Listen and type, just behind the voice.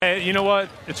you know what?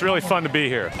 It's really fun to be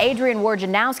here. Adrian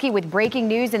Wojnarowski with breaking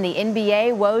news in the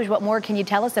NBA. Woj, what more can you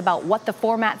tell us about what the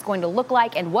format's going to look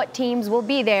like and what teams will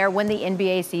be there when the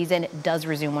NBA season does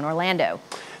resume in Orlando?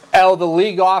 The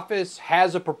league office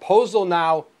has a proposal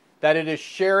now that it is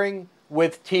sharing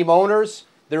with team owners.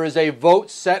 There is a vote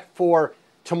set for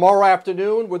tomorrow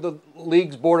afternoon where the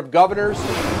league's board of governors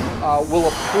will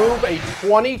approve a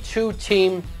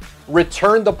 22-team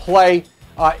return to play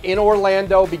in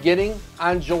Orlando beginning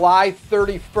on July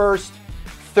 31st.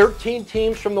 13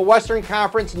 teams from the Western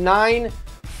Conference, 9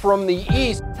 from the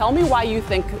East. Tell me why you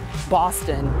think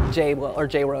Boston, J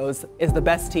Rose, is the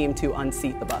best team to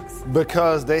unseat the Bucks.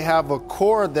 Because they have a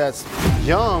core that's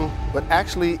young, but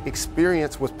actually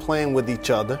experienced with playing with each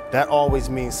other. That always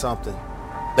means something.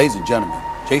 Ladies and gentlemen,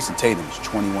 Jason Tatum is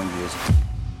 21 years old.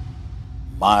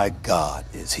 My God,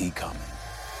 is he coming.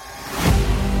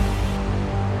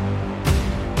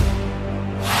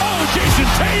 Oh, Jason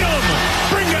Tatum!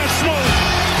 Bring that smoke!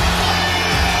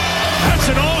 That's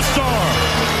an all-star!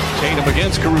 Tatum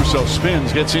against Caruso,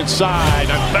 spins, gets inside,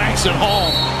 and banks it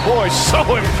home. Boy, so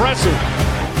impressive.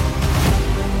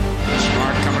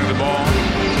 Smart coming to the ball,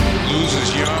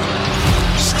 loses Young,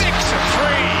 sticks a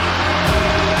three.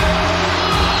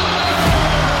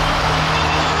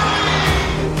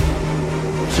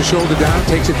 The shoulder down,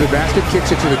 takes it to the basket,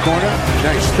 kicks it to the corner.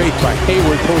 Nice fake by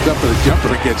Hayward, pulls up for the jumper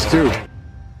and gets two.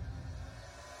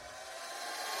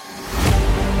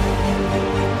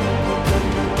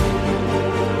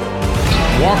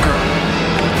 Walker.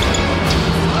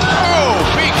 Oh,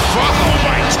 big follow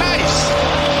by Tice.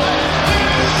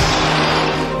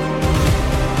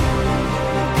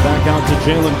 Back out to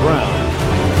Jaylen Brown.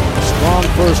 Strong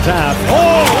first half.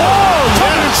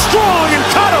 Coming strong and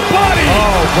caught a body.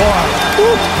 Oh, boy.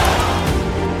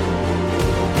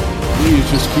 He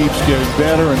just keeps getting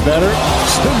better and better.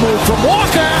 Still move from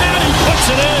Walker, and he puts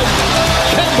it in.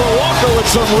 Kemba Walker with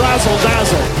some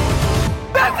razzle-dazzle.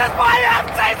 This is my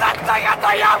end-season ticket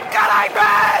to you, kidding me?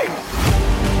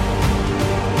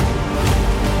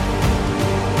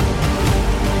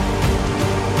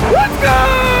 Let's go!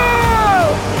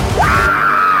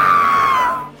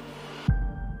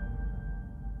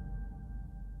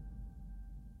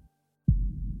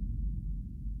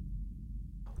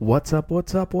 What's up?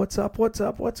 What's up? What's up? What's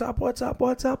up? What's up? What's up?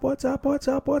 What's up? What's up? What's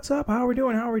up? What's up? How are we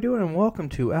doing? How are we doing? And welcome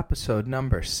to episode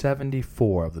number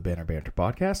 74 of the Banner Banter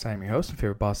podcast. I am your host and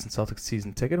favorite Boston Celtics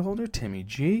season ticket holder, Timmy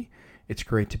G. It's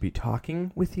great to be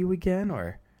talking with you again,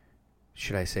 or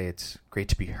should I say it's great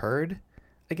to be heard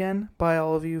again by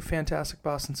all of you fantastic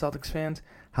Boston Celtics fans.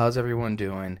 How's everyone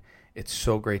doing? It's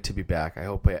so great to be back. I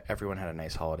hope everyone had a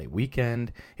nice holiday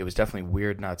weekend. It was definitely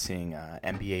weird not seeing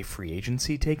NBA free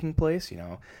agency taking place. You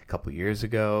know, a couple years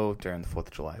ago during the 4th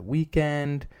of July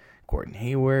weekend, Gordon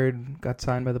Hayward got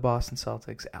signed by the Boston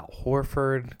Celtics. Al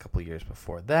Horford a couple years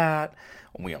before that.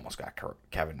 We almost got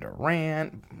Kevin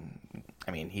Durant.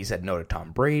 I mean, he said no to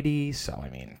Tom Brady. So, I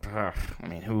mean,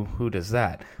 who does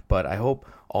that? But I hope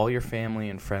all your family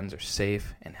and friends are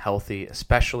safe and healthy,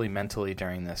 especially mentally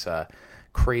during this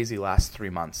crazy last 3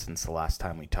 months since the last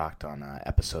time we talked on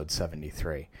episode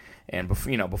 73. And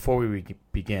before we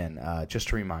begin,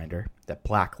 just a reminder that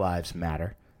Black Lives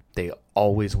Matter. They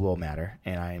always will matter,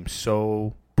 and I am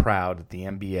so proud that the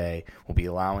NBA will be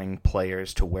allowing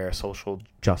players to wear social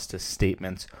justice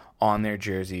statements on their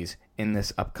jerseys in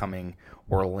this upcoming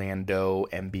Orlando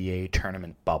NBA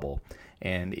tournament bubble.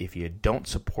 And if you don't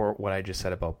support what I just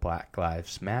said about Black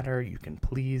Lives Matter, you can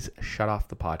please shut off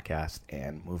the podcast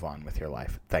and move on with your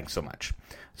life. Thanks so much.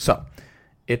 So,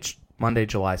 it's Monday,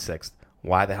 July 6th.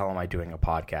 Why the hell am I doing a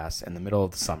podcast in the middle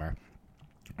of the summer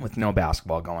with no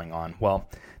basketball going on? Well,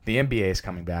 the NBA is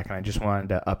coming back, and I just wanted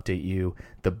to update you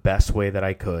the best way that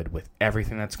I could with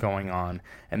everything that's going on.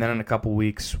 And then in a couple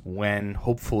weeks, when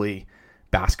hopefully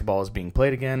basketball is being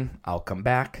played again, I'll come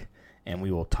back and we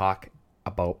will talk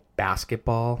about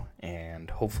basketball,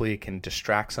 and hopefully it can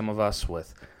distract some of us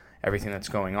with everything that's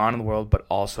going on in the world, but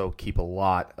also keep a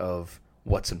lot of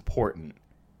what's important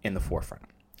in the forefront,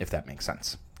 if that makes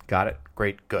sense. Got it?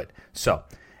 Great, good. So,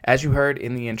 as you heard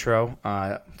in the intro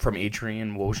from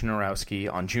Adrian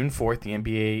Wojnarowski, on June 4th, the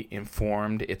NBA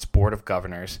informed its Board of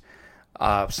Governors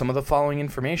some of the following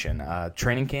information.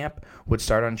 Training camp would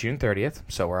start on June 30th,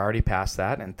 so we're already past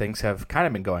that, and things have kind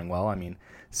of been going well. I mean,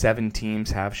 7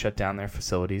 teams have shut down their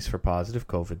facilities for positive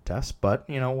COVID tests, but,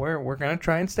 you know, we're going to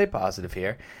try and stay positive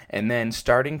here. And then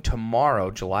starting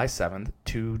tomorrow, July 7th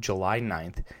to July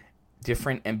 9th,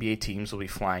 different NBA teams will be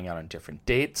flying out on different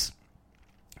dates.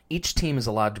 Each team is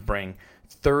allowed to bring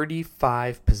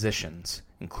 35 positions,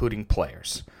 including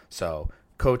players. So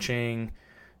coaching,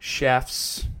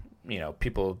 chefs,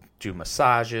 people do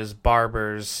massages,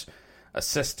 barbers,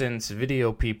 assistants,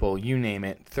 video people, you name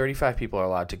it. 35 people are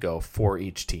allowed to go for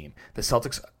each team. The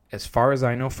Celtics, as far as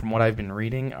I know from what I've been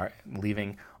reading, are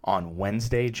leaving on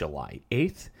Wednesday, July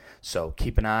 8th. So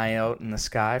keep an eye out in the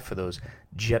sky for those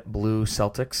jet blue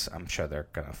Celtics. I'm sure they're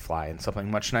going to fly in something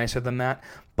much nicer than that,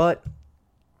 but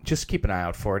just keep an eye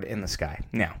out for it in the sky.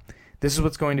 Now, this is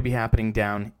what's going to be happening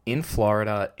down in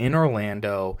Florida, in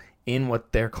Orlando, in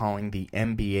what they're calling the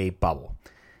NBA bubble.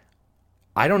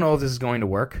 I don't know if this is going to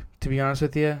work, to be honest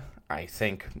with you. I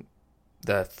think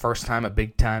the first time a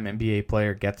big-time NBA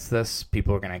player gets this,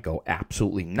 people are going to go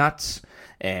absolutely nuts,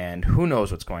 and who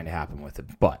knows what's going to happen with it.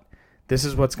 But this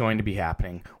is what's going to be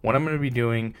happening. What I'm going to be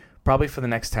doing probably for the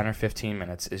next 10 or 15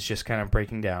 minutes is just kind of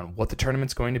breaking down what the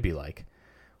tournament's going to be like,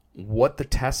 what the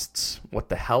tests, what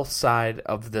the health side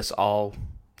of this all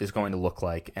is going to look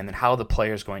like, and then how the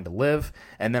player's going to live,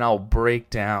 and then I'll break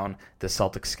down the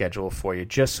Celtics schedule for you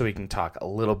just so we can talk a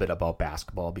little bit about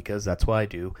basketball, because that's why I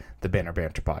do the Banner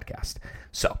Banter podcast.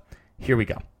 So, here we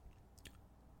go.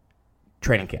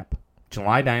 Training camp,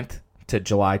 July 9th to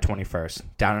July 21st,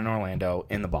 down in Orlando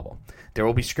in the bubble. There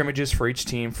will be scrimmages for each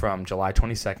team from July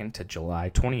 22nd to July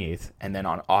 28th, and then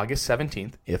on August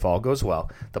 17th, if all goes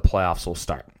well, the playoffs will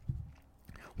start.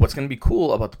 What's going to be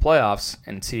cool about the playoffs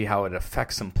and see how it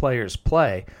affects some players'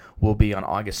 play will be on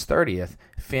August 30th,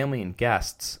 family and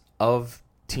guests of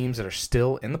teams that are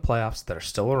still in the playoffs, that are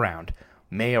still around,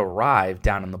 may arrive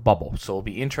down in the bubble. So it'll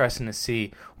be interesting to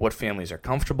see what families are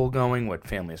comfortable going, what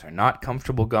families are not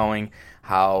comfortable going,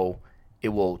 how it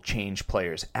will change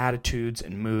players' attitudes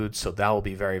and moods. So that will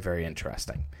be very, very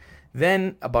interesting.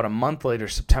 Then, about a month later,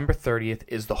 September 30th,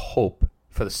 is the hope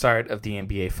for the start of the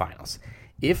NBA Finals.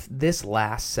 If this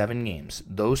lasts 7 games,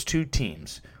 those two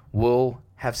teams will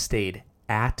have stayed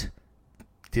at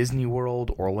Disney World,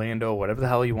 Orlando, whatever the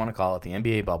hell you want to call it, the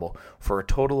NBA bubble, for a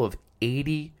total of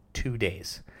 82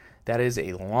 days. That is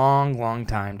a long, long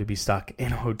time to be stuck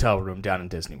in a hotel room down in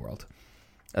Disney World,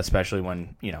 especially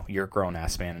when, you're a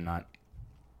grown-ass man and not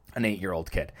an 8-year-old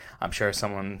kid. I'm sure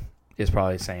someone is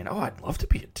probably saying, oh, I'd love to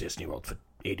be at Disney World for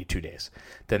 82 days.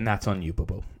 Then that's on you,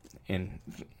 boo-boo. And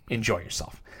enjoy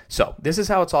yourself. So this is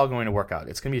how it's all going to work out.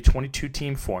 It's going to be a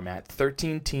 22-team format,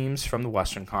 13 teams from the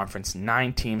Western Conference,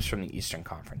 9 teams from the Eastern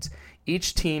Conference.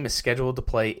 Each team is scheduled to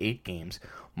play 8 games.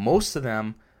 Most of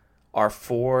them are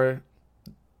for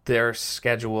their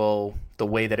schedule the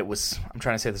way that it was. I'm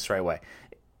trying to say this the right way.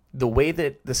 The way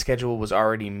that the schedule was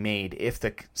already made if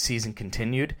the season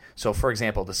continued. So, for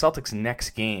example, the Celtics' next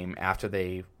game after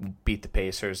they beat the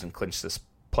Pacers and clinched this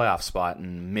playoff spot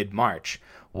in mid-March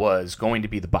was going to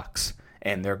be the Bucks,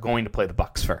 and they're going to play the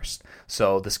Bucks first.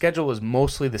 So the schedule was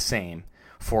mostly the same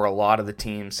for a lot of the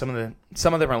teams. Some of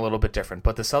them are a little bit different,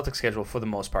 but the Celtics schedule for the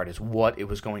most part is what it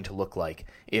was going to look like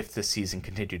if the season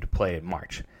continued to play in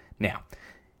March. Now,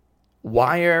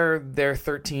 why are there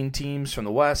 13 teams from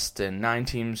the West and 9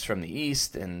 teams from the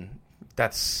East? And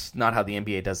that's not how the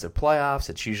NBA does their playoffs.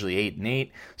 It's usually 8 and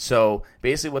 8. So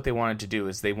basically what they wanted to do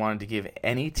is they wanted to give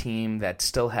any team that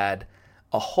still had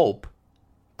a hope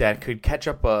that could catch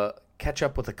up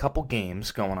with a couple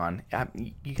games going on.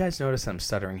 You guys notice I'm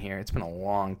stuttering here. It's been a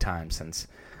long time since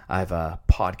I've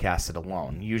podcasted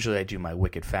alone. Usually I do my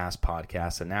Wicked Fast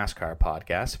podcast, a NASCAR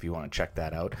podcast, if you want to check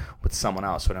that out, with someone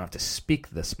else, so I don't have to speak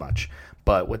this much.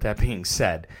 But with that being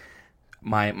said,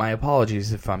 my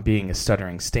apologies if I'm being a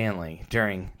stuttering Stanley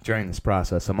during this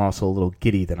process. I'm also a little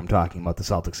giddy that I'm talking about the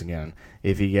Celtics again,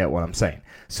 if you get what I'm saying.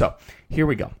 So here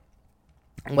we go.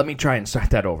 Let me try and start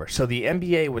that over. So the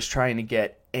NBA was trying to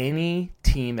get any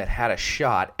team that had a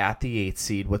shot at the 8th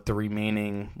seed with the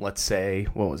remaining, let's say,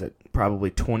 probably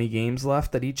 20 games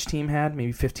left that each team had,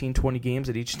 maybe 15, 20 games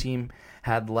that each team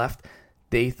had left.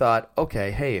 They thought, okay,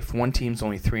 hey, if one team's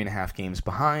only 3.5 games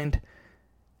behind,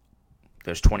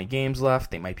 there's 20 games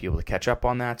left, they might be able to catch up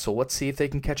on that, so let's see if they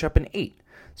can catch up in 8.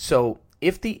 So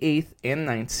if the 8th and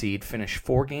 9th seed finish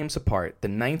 4 games apart, the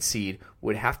 9th seed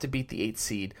would have to beat the 8th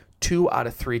seed 2 out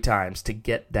of 3 times to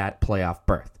get that playoff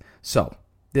berth. So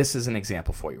this is an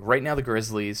example for you. Right now the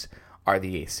Grizzlies are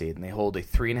the 8th seed, and they hold a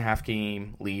 3.5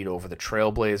 game lead over the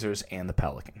Trailblazers and the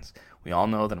Pelicans. We all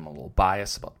know that I'm a little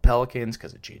biased about the Pelicans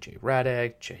because of J.J.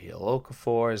 Redick, Jahlil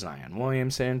Okafor, Zion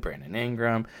Williamson, Brandon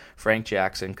Ingram, Frank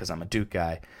Jackson, because I'm a Duke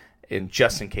guy, and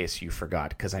just in case you forgot,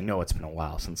 because I know it's been a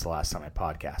while since the last time I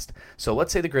podcast. So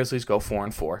let's say the Grizzlies go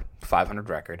 4-4, 500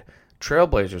 record.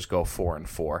 Trailblazers go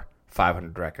 4-4,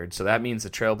 500 record. So that means the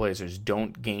Trailblazers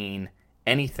don't gain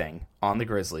anything on the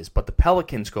Grizzlies, but the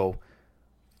Pelicans go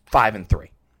 5-3.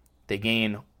 They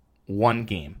gain 1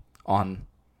 game on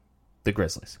the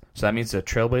Grizzlies. So that means the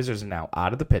Trailblazers are now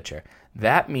out of the picture.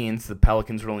 That means the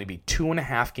Pelicans will only be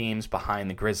 2.5 games behind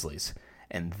the Grizzlies.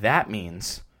 And that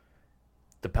means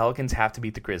the Pelicans have to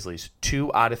beat the Grizzlies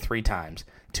 2 out of 3 times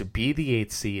to be the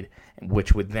 8th seed,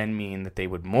 which would then mean that they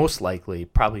would most likely,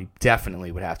 probably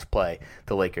definitely would have to play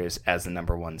the Lakers as the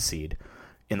number 1 seed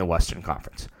in the Western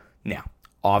Conference. Now,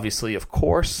 obviously, of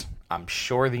course, I'm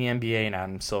sure the NBA and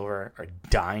Adam Silver are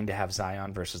dying to have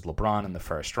Zion versus LeBron in the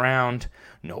first round.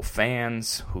 No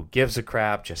fans. Who gives a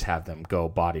crap? Just have them go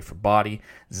body for body.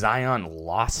 Zion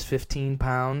lost 15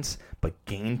 pounds, but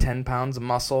gained 10 pounds of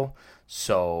muscle.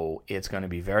 So it's going to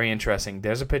be very interesting.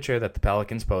 There's a picture that the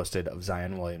Pelicans posted of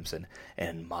Zion Williamson.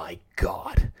 And my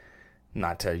God,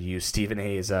 not to use Stephen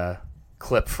A's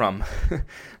clip from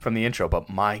the intro, but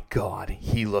my God,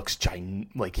 he looks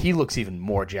he looks even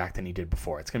more jacked than he did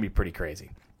before. It's going to be pretty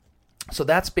crazy. So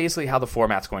that's basically how the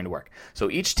format's going to work. So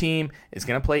each team is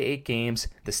going to play 8 games.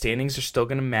 The standings are still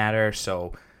going to matter.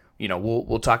 So,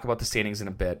 we'll talk about the standings in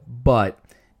a bit, but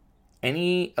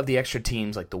any of the extra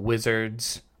teams, like the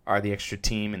Wizards are the extra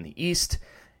team in the East,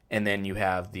 and then you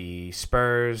have the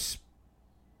Spurs,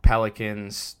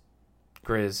 Pelicans,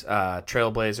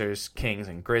 Trailblazers, Kings,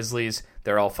 and Grizzlies.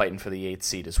 They're all fighting for the 8th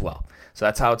seed as well. So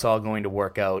that's how it's all going to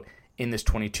work out in this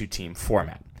 22-team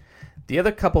format. The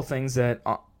other couple things that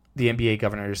the NBA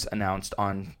governors announced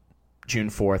on June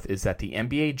 4th is that the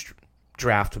NBA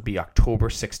draft would be October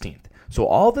 16th. So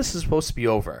all this is supposed to be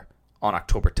over on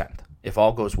October 10th, if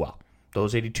all goes well.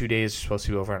 Those 82 days are supposed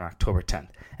to be over on October 10th.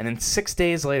 And then 6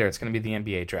 days later, it's going to be the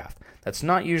NBA draft. That's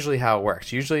not usually how it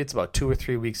works. Usually it's about 2 or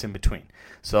 3 weeks in between.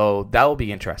 So that will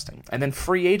be interesting. And then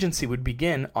free agency would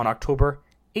begin on October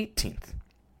 18th.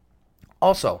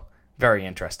 Also very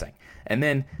interesting. And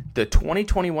then the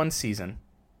 2021 season,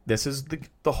 this is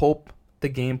the hope, the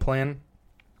game plan,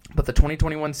 but the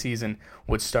 2021 season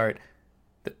would start,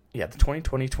 the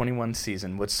 2020-21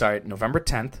 season would start November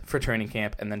 10th for training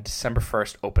camp and then December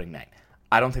 1st opening night.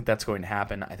 I don't think that's going to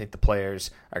happen. I think the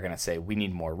players are going to say, we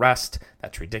need more rest.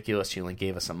 That's ridiculous. You only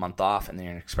gave us a month off, and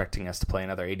they're expecting us to play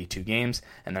another 82 games.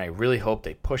 And then I really hope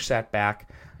they push that back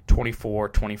 24,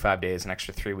 25 days, an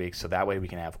extra 3 weeks, so that way we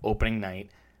can have opening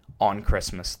night on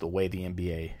Christmas the way the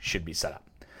NBA should be set up.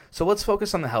 So let's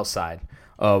focus on the health side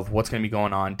of what's going to be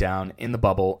going on down in the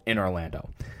bubble in Orlando.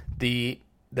 The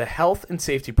health and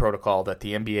safety protocol that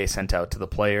the NBA sent out to the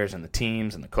players and the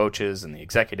teams and the coaches and the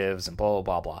executives and blah, blah,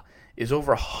 blah, blah, is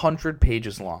over 100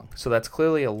 pages long. So that's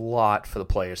clearly a lot for the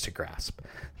players to grasp.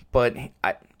 But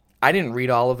I didn't read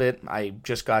all of it. I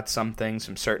just got some things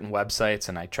from certain websites,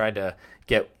 and I tried to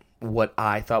get what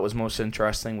I thought was most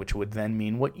interesting, which would then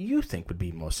mean what you think would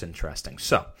be most interesting.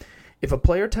 So if a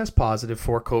player tests positive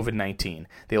for COVID-19,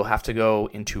 they will have to go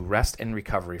into rest and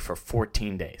recovery for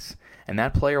 14 days. And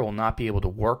that player will not be able to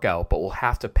work out, but will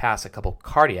have to pass a couple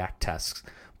cardiac tests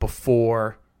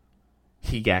before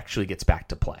he actually gets back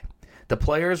to play. The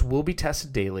players will be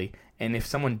tested daily, and if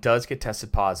someone does get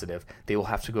tested positive, they will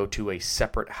have to go to a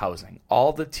separate housing.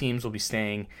 All the teams will be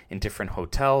staying in different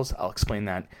hotels. I'll explain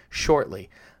that shortly.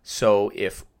 So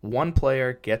if one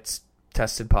player gets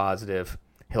tested positive,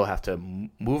 he'll have to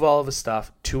move all of his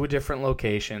stuff to a different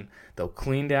location. They'll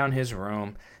clean down his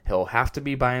room. He'll have to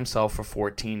be by himself for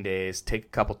 14 days, take a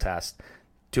couple tests,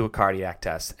 do a cardiac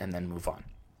test, and then move on.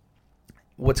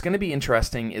 What's going to be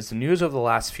interesting is the news over the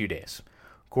last few days.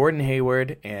 Gordon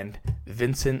Hayward and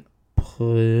Vincent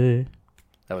Poirier.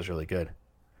 That was really good.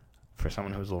 For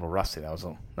someone who's a little rusty, that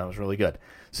was really good.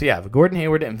 So yeah, Gordon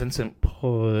Hayward and Vincent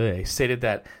Poirier stated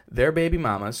that their baby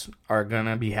mamas are going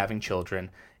to be having children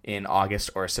in August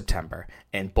or September,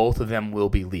 and both of them will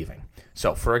be leaving.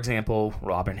 So, for example,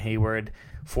 Robin Hayward,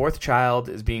 4th child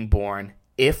is being born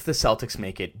if the Celtics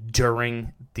make it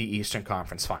during the Eastern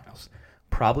Conference Finals.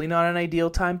 Probably not an ideal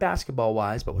time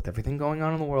basketball-wise, but with everything going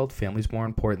on in the world, family's more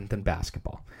important than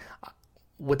basketball.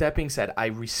 With that being said, I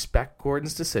respect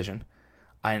Gordon's decision,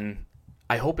 and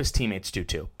I hope his teammates do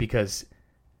too, because,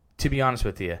 to be honest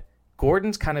with you,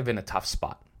 Gordon's kind of in a tough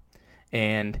spot.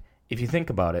 And if you think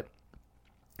about it,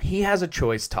 he has a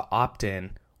choice to opt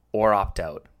in or opt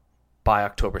out by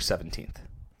October 17th,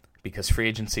 because free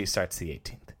agency starts the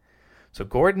 18th. So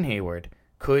Gordon Hayward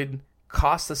could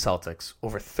cost the Celtics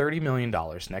over $30 million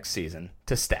next season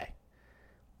to stay.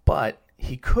 But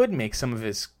he could make some of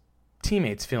his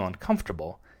teammates feel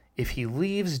uncomfortable if he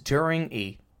leaves during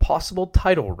a possible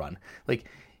title run. Like,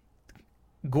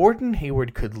 Gordon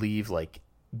Hayward could leave like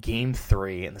game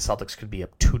 3 and the Celtics could be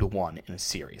up 2-1 in a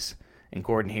series. And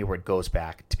Gordon Hayward goes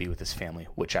back to be with his family,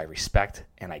 which I respect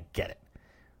and I get it.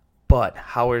 But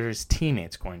how are his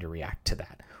teammates going to react to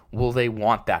that? Will they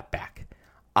want that back?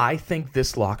 I think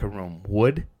this locker room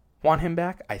would want him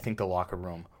back. I think the locker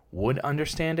room would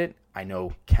understand it. I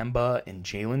know Kemba and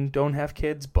Jalen don't have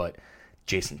kids, but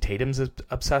Jason Tatum's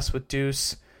obsessed with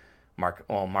Deuce.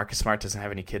 Marcus Smart doesn't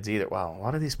have any kids either. Wow, a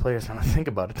lot of these players, when I think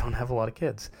about it, don't have a lot of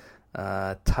kids.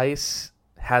 Tice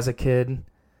has a kid.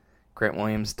 Grant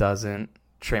Williams doesn't.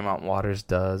 Tremont Waters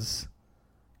does.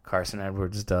 Carson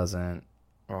Edwards doesn't.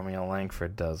 Romeo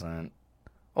Langford doesn't.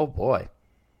 Oh, boy.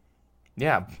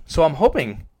 Yeah, so I'm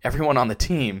hoping everyone on the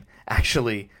team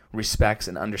actually respects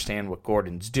and understand what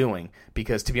Gordon's doing,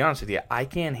 because to be honest with you, I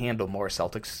can't handle more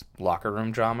Celtics locker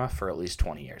room drama for at least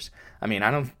 20 years. I mean,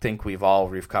 I don't think we've all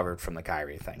recovered from the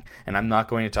Kyrie thing, and I'm not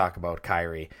going to talk about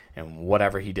Kyrie and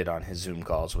whatever he did on his Zoom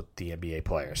calls with the NBA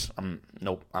players.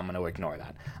 Nope, I'm going to ignore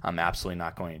that. I'm absolutely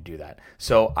not going to do that.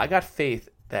 So I got faith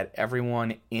that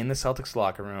everyone in the Celtics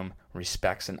locker room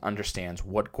respects and understands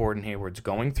what Gordon Hayward's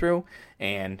going through,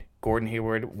 and Gordon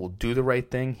Hayward will do the right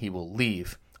thing. He will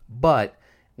leave. But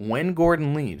when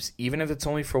Gordon leaves, even if it's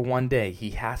only for one day, he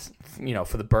has,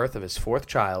 for the birth of his fourth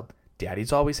child,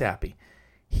 Daddy's always happy,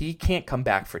 he can't come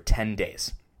back for 10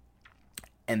 days.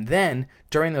 And then,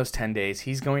 during those 10 days,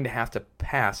 he's going to have to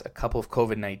pass a couple of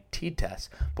COVID-19 tests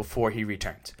before he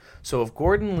returns. So if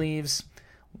Gordon leaves,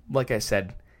 like I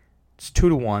said, it's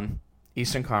 2-1,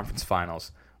 Eastern Conference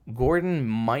Finals. Gordon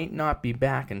might not be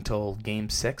back until Game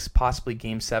 6, possibly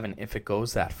Game 7 if it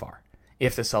goes that far,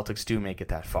 if the Celtics do make it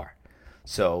that far.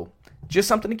 So just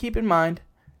something to keep in mind.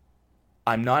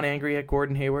 I'm not angry at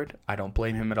Gordon Hayward. I don't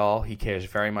blame him at all. He cares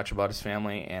very much about his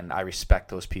family, and I respect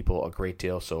those people a great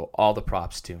deal, so all the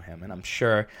props to him. And I'm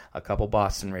sure a couple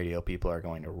Boston radio people are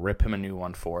going to rip him a new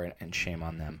one for it, and shame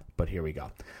on them. But here we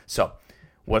go. So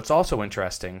what's also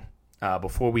interesting,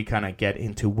 before we kind of get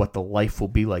into what the life will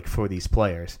be like for these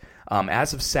players,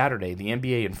 as of Saturday, the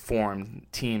NBA informed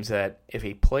teams that if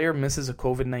a player misses a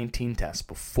COVID-19 test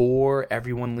before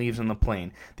everyone leaves on the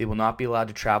plane, they will not be allowed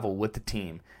to travel with the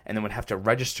team, and then would have to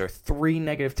register 3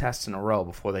 negative tests in a row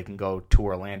before they can go to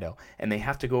Orlando. And they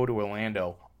have to go to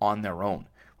Orlando on their own.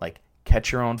 Like,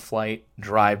 catch your own flight,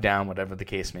 drive down, whatever the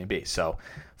case may be. So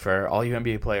for all you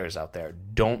NBA players out there,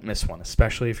 don't miss one,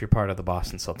 especially if you're part of the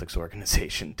Boston Celtics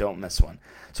organization. Don't miss one.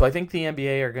 So I think the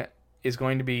NBA is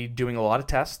going to be doing a lot of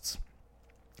tests,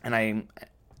 and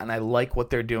I like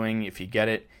what they're doing. If you get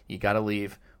it, you got to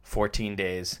leave 14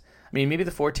 days. I mean, maybe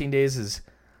the 14 days is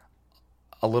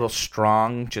a little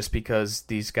strong just because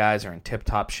these guys are in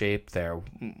tip-top shape. They're,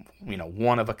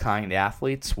 one-of-a-kind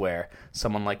athletes, where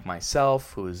someone like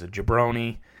myself, who is a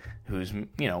jabroni, who's,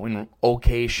 in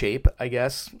okay shape, I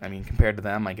guess. I mean, compared to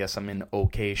them, I guess I'm in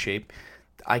okay shape.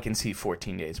 I can see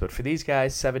 14 days. But for these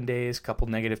guys, 7 days, couple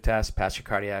negative tests, pass your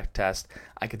cardiac test,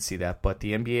 I could see that. But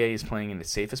the NBA is playing it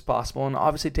as safe as possible and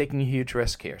obviously taking a huge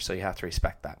risk here, so you have to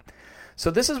respect that.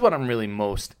 So this is what I'm really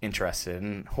most interested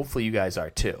in. Hopefully you guys are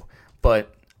too.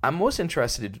 But I'm most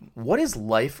interested in what is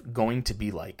life going to be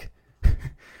like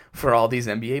for all these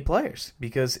NBA players,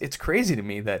 because it's crazy to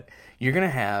me that you're going to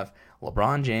have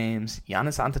LeBron James,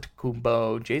 Giannis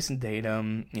Antetokounmpo, Jason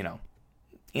Tatum,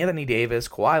 Anthony Davis,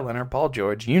 Kawhi Leonard, Paul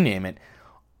George, you name it,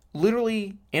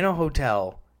 literally in a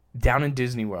hotel down in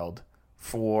Disney World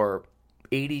for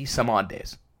 80 some odd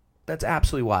days. That's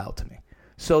absolutely wild to me.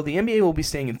 So the NBA will be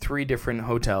staying in 3 different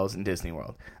hotels in Disney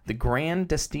World. The Grand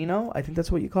Destino, I think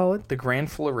that's what you call it, the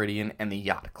Grand Floridian, and the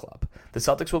Yacht Club. The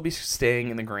Celtics will be staying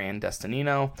in the Grand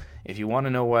Destino. If you want to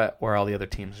know where all the other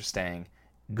teams are staying,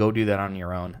 go do that on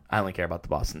your own. I only care about the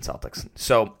Boston Celtics.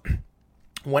 So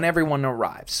when everyone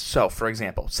arrives, so for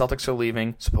example, Celtics are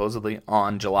leaving supposedly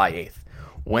on July 8th.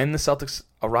 When the Celtics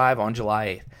arrive on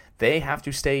July 8th, they have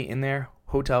to stay in their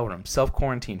hotel room,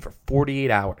 self-quarantine for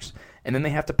 48 hours. And then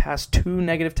they have to pass 2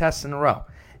 negative tests in a row.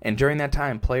 And during that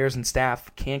time, players and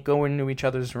staff can't go into each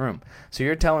other's room. So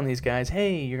you're telling these guys,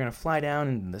 hey, you're going to fly down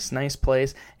into this nice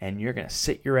place, and you're going to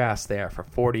sit your ass there for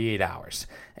 48 hours.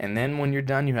 And then when you're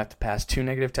done, you have to pass 2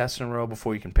 negative tests in a row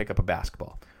before you can pick up a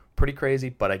basketball. Pretty crazy,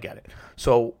 but I get it.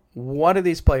 So what are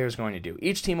these players going to do?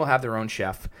 Each team will have their own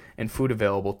chef and food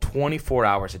available 24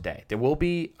 hours a day. There will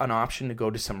be an option to go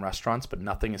to some restaurants, but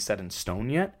nothing is set in stone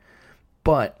yet.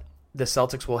 But the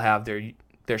Celtics will have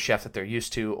their chef that they're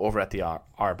used to over at the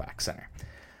Auerbach Center.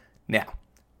 Now,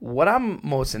 what I'm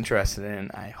most interested in,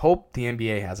 I hope the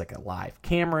NBA has like a live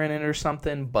camera in it or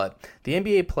something, but the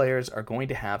NBA players are going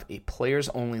to have a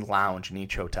players-only lounge in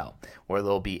each hotel where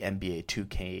there'll be NBA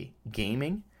 2K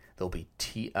gaming, there'll be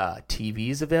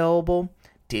TVs available,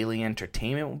 daily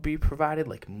entertainment will be provided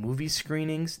like movie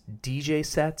screenings, DJ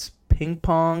sets, ping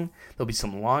pong. There'll be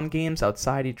some lawn games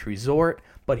outside each resort.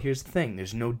 But here's the thing,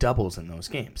 there's no doubles in those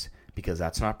games because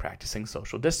that's not practicing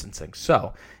social distancing.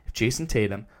 So if Jason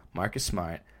Tatum, Marcus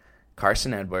Smart,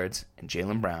 Carson Edwards and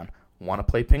Jaylen Brown want to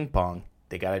play ping pong,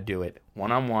 they got to do it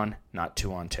 1-on-1, not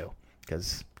 2-on-2,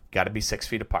 because got to be 6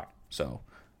 feet apart. So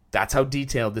that's how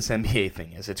detailed this NBA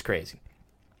thing is. It's crazy.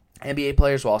 NBA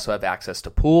players will also have access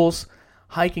to pools,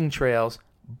 hiking trails,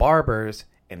 barbers,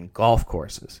 and golf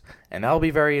courses. And that'll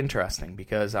be very interesting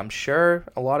because I'm sure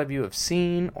a lot of you have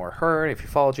seen or heard, if you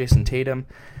follow Jason Tatum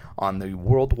on the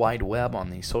World Wide Web, on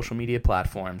the social media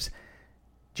platforms,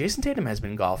 Jason Tatum has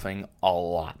been golfing a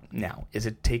lot. Now, is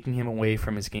it taking him away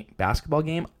from his basketball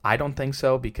game? I don't think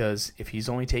so, because if he's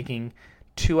only taking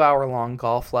 2-hour-long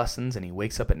golf lessons and he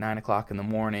wakes up at 9 o'clock in the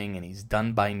morning and he's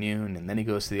done by noon, and then he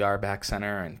goes to the Arbac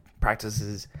Center and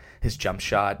practices his jump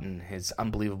shot and his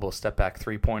unbelievable step-back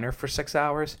three-pointer for 6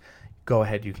 hours, go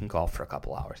ahead, you can golf for a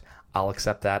couple hours. I'll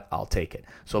accept that. I'll take it.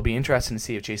 So it'll be interesting to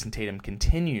see if Jason Tatum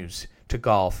continues to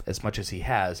golf as much as he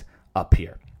has up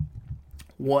here.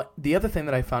 The other thing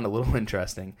that I found a little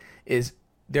interesting is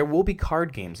there will be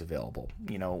card games available.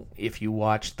 You know, if you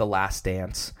watch The Last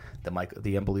Dance,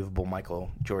 the unbelievable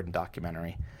Michael Jordan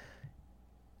documentary,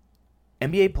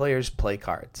 NBA players play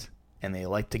cards, and they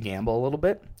like to gamble a little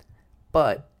bit.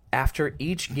 But after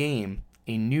each game,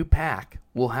 a new pack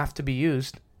will have to be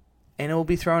used, and it will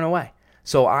be thrown away.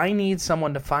 So I need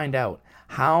someone to find out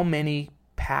how many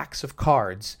packs of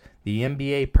cards the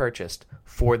NBA purchased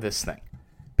for this thing.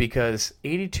 Because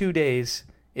 82 days,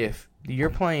 if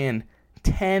you're playing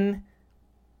 10,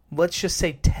 let's just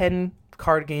say 10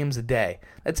 card games a day,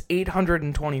 that's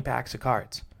 820 packs of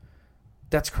cards.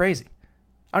 That's crazy.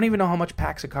 I don't even know how much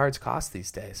packs of cards cost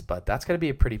these days, but that's going to be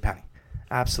a pretty penny.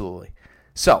 Absolutely.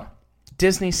 So,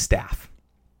 Disney staff.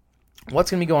 What's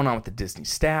going to be going on with the Disney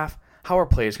staff? How are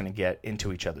players going to get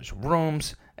into each other's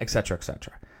rooms, etc.,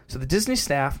 etc.? So the Disney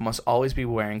staff must always be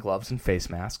wearing gloves and face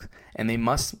masks, and they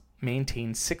must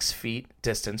maintain 6 feet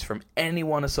distance from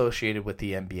anyone associated with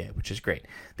the NBA, which is great.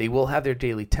 They will have their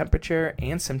daily temperature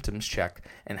and symptoms checked,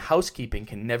 and housekeeping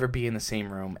can never be in the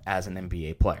same room as an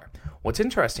NBA player. What's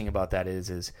interesting about that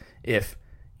is if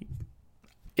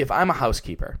I'm a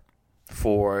housekeeper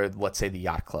for, let's say, the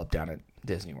yacht club down at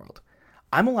Disney World,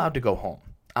 I'm allowed to go home.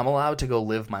 I'm allowed to go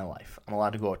live my life. I'm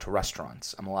allowed to go out to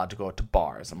restaurants. I'm allowed to go out to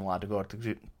bars. I'm allowed to go out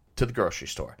to the grocery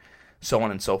store, so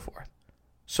on and so forth.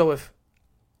 So if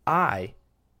I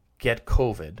get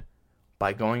COVID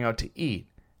by going out to eat,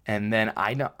 and then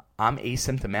I'm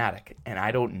asymptomatic, and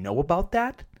I don't know about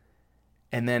that,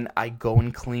 and then I go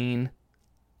and clean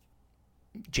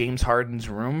James Harden's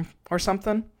room or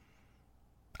something,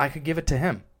 I could give it to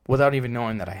him without even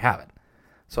knowing that I have it.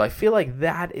 So I feel like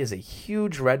that is a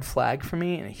huge red flag for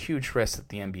me and a huge risk that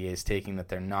the NBA is taking, that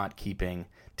they're not keeping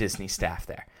Disney staff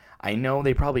there. I know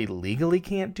they probably legally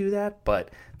can't do that, but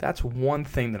that's one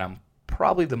thing that I'm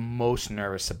probably the most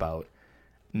nervous about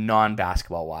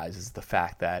non-basketball wise, is the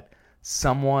fact that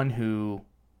someone who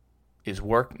is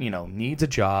needs a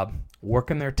job,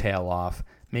 working their tail off,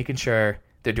 making sure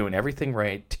they're doing everything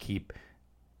right to keep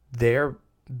their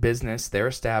business, their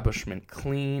establishment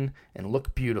clean and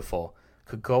look beautiful,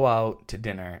 could go out to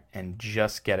dinner and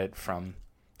just get it from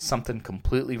something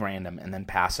completely random and then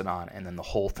pass it on, and then the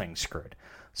whole thing's screwed.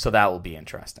 So that will be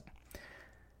interesting.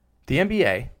 The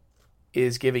NBA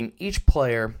is giving each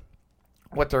player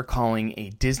what they're calling a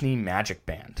Disney Magic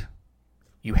Band.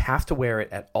 You have to wear it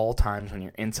at all times when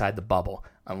you're inside the bubble,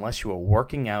 unless you are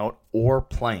working out or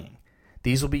playing.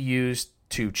 These will be used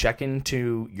to check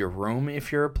into your room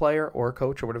if you're a player or a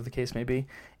coach or whatever the case may be,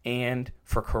 and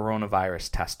for coronavirus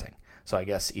testing. So I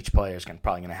guess each player is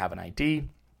probably going to have an ID,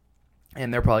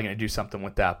 and they're probably going to do something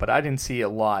with that. But I didn't see a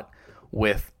lot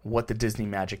with what the Disney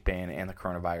Magic Band and the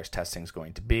coronavirus testing is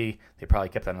going to be. They probably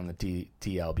kept that on the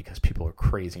DL because people are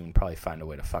crazy and probably find a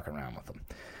way to fuck around with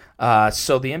them.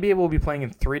 So the NBA will be playing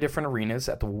in 3 different arenas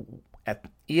at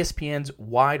ESPN's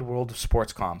Wide World of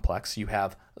Sports Complex. You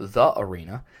have the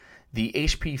Arena, the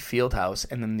HP Fieldhouse,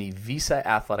 and then the Visa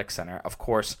Athletic Center. Of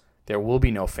course, there will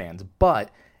be no fans,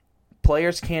 but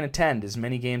players can attend as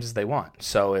many games as they want.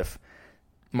 So if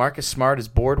Marcus Smart is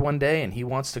bored one day and he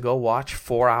wants to go watch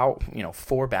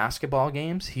 4 basketball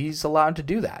games, he's allowed to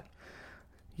do that.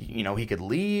 He could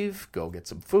leave, go get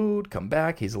some food, come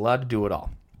back. He's allowed to do it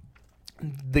all.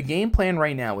 The game plan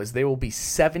right now is there will be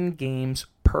 7 games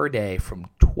per day from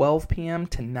 12 p.m.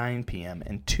 to 9 p.m.,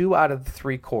 and 2 out of the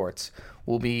 3 courts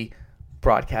will be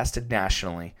broadcasted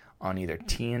nationally on either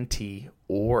TNT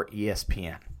or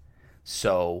ESPN.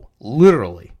 So,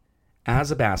 literally,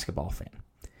 as a basketball fan,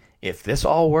 if this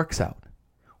all works out,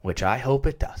 which I hope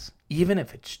it does, even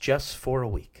if it's just for a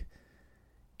week,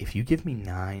 if you give me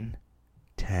 9,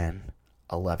 10,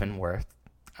 11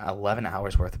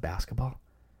 hours worth of basketball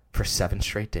for 7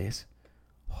 straight days,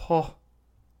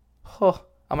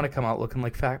 I'm going to come out looking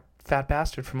like fat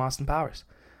bastard from Austin Powers.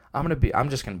 I'm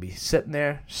just going to be sitting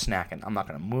there snacking. I'm not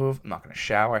going to move. I'm not going to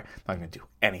shower. I'm not going to do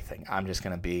anything. I'm just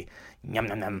going to be yum,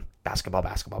 yum, yum, basketball.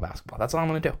 That's all I'm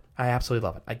going to do. I absolutely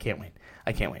love it. I can't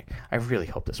wait. I really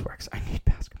hope this works. I need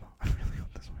basketball. I really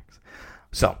hope this works.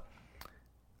 So,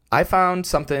 I found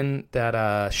something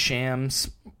that Shams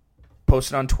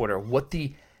posted on Twitter, what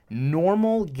the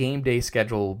normal game day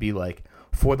schedule will be like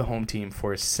for the home team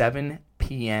for a 7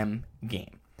 p.m.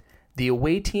 game. The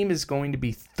away team is going to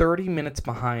be 30 minutes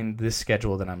behind this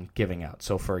schedule that I'm giving out.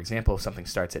 So, for example, if something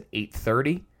starts at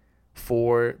 8:30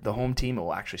 for the home team, it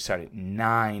will actually start at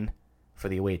 9 for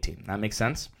the away team. That makes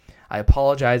sense? I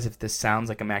apologize if this sounds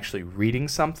like I'm actually reading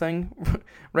something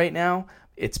right now.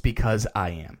 It's because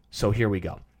I am. So here we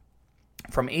go.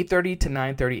 From 8:30 to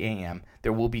 9:30 a.m.,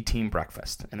 there will be team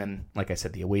breakfast. And then, like I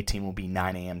said, the away team will be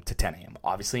 9 a.m. to 10 a.m.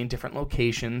 Obviously in different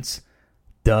locations.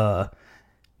 Duh.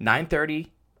 9:30,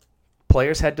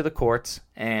 players head to the courts,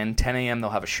 and 10 a.m. they'll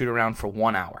have a shoot-around for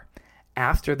 1 hour.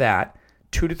 After that,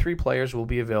 2 to 3 players will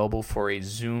be available for a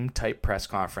Zoom-type press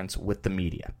conference with the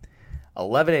media.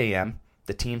 11 a.m.,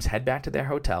 the teams head back to their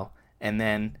hotel, and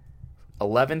then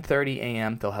 11:30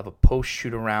 a.m., they'll have a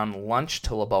post-shoot-around lunch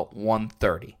till about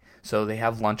 1:30. So they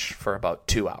have lunch for about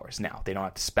 2 hours. Now, they don't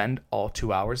have to spend all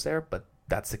 2 hours there, but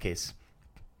that's the case.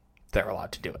 They're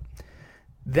allowed to do it.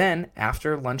 Then,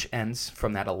 after lunch ends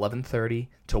from that 11:30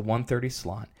 to 1:30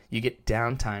 slot, you get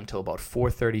downtime till about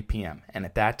 4:30 p.m. And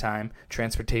at that time,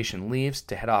 transportation leaves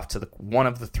to head off to one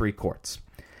of the 3 courts.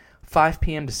 5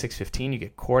 p.m. to 6:15, you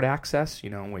get court access,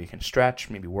 where you can stretch,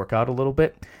 maybe work out a little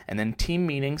bit. And then team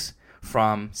meetings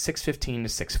from 6:15 to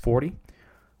 6:40.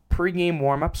 Pre-game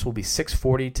warm-ups will be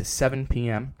 6:40 to 7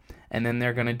 p.m. And then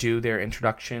they're going to do their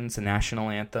introductions, the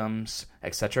national anthems,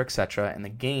 etc., etc. And the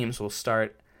games will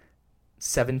start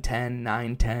 7:10,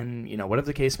 9:10, whatever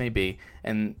the case may be.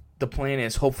 And the plan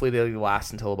is hopefully they'll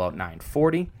last until about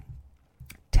 9:40.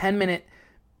 10-minute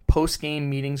post-game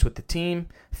meetings with the team.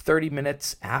 30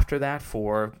 minutes after that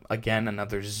for, again,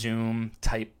 another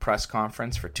Zoom-type press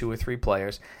conference for 2 or 3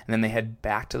 players. And then they head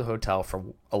back to the hotel for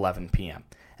 11 p.m.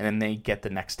 And then they get the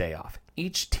next day off.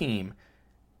 Each team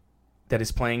that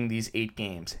is playing these 8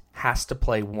 games has to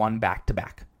play 1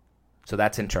 back-to-back. So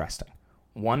that's interesting.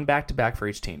 1 back-to-back for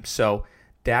each team. So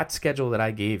that schedule that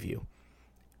I gave you,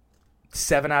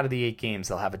 7 out of the 8 games,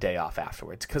 they'll have a day off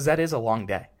afterwards because that is a long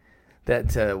day.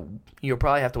 That you'll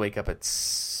probably have to wake up at,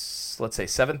 let's say,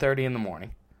 7:30 in the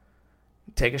morning,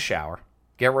 take a shower,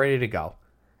 get ready to go,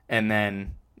 and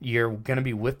then you're going to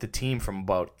be with the team from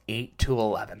about 8 to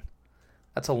 11.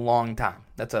 That's a long time.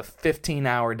 That's a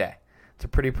 15-hour day. It's a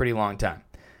pretty long time.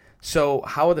 So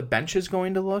how are the benches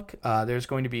going to look? There's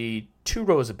going to be 2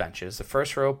 rows of benches. The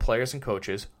first row, players and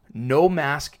coaches. No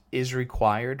mask is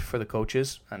required for the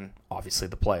coaches and obviously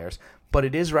the players, but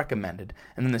it is recommended.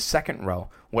 And then the second row,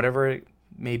 whatever it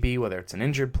may be, whether it's an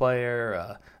injured player,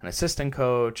 an assistant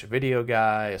coach, a video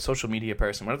guy, a social media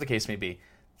person, whatever the case may be,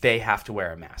 they have to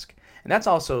wear a mask. And that's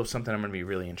also something I'm going to be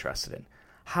really interested in.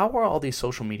 How are all these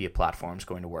social media platforms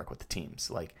going to work with the teams?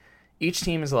 Like, each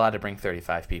team is allowed to bring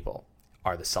 35 people.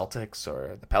 Are the Celtics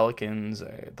or the Pelicans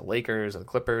or the Lakers or the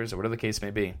Clippers or whatever the case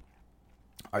may be,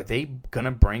 are they going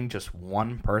to bring just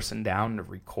one person down to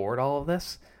record all of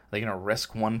this? Are they going to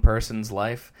risk one person's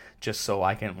life just so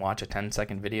I can watch a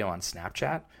 10-second video on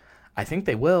Snapchat? I think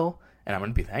they will, and I'm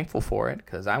going to be thankful for it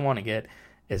because I want to get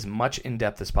as much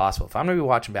in-depth as possible. If I'm going to be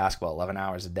watching basketball 11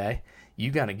 hours a day, you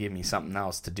got to give me something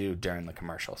else to do during the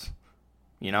commercials.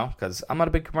 Because I'm not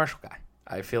a big commercial guy.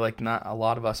 I feel like not a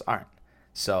lot of us aren't.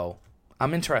 So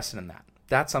I'm interested in that.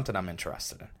 That's something I'm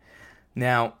interested in.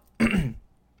 Now,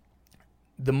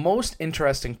 the most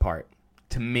interesting part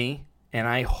to me, and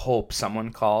I hope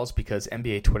someone calls because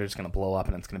NBA Twitter is going to blow up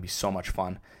and it's going to be so much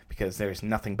fun because there's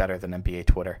nothing better than NBA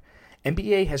Twitter.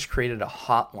 NBA has created a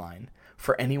hotline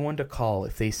for anyone to call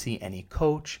if they see any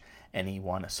coach,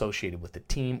 anyone associated with the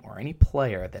team, or any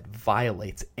player that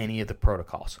violates any of the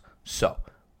protocols. So,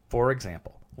 for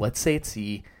example, let's say it's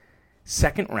the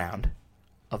second round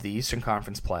of the Eastern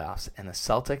Conference playoffs and the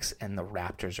Celtics and the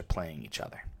Raptors are playing each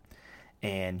other.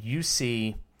 And you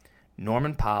see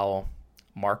Norman Powell,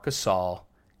 Marc Gasol,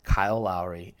 Kyle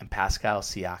Lowry, and Pascal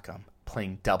Siakam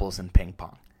playing doubles in ping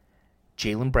pong.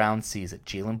 Jaylen Brown sees it.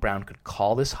 Jaylen Brown could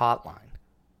call this hotline,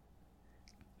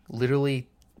 literally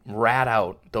rat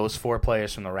out those 4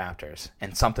 players from the Raptors,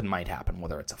 and something might happen,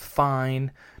 whether it's a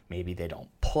fine, maybe they don't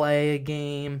play a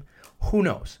game, who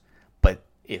knows. But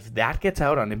if that gets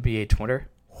out on NBA Twitter,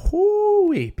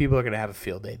 people are going to have a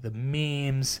field day. The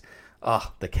memes,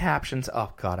 the captions,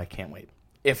 oh God, I can't wait.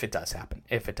 If it does happen.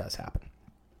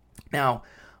 Now,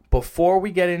 before we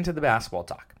get into the basketball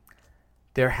talk,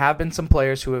 there have been some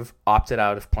players who have opted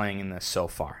out of playing in this so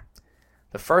far.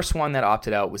 The first one that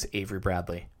opted out was Avery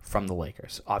Bradley from the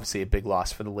Lakers. Obviously a big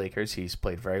loss for the Lakers. He's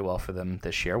played very well for them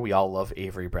this year. We all love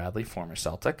Avery Bradley, former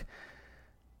Celtic.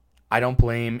 I don't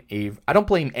blame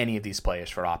any of these players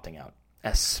for opting out,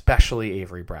 especially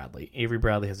Avery Bradley. Avery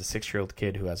Bradley has a 6-year-old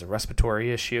kid who has a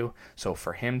respiratory issue, so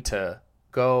for him to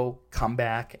come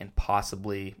back, and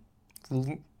possibly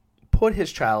put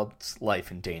his child's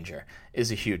life in danger is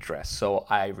a huge risk. So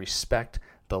I respect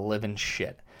the living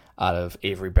shit out of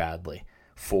Avery Bradley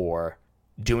for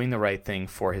doing the right thing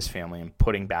for his family and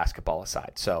putting basketball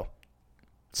aside. So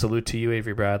salute to you,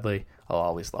 Avery Bradley. I'll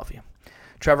always love you.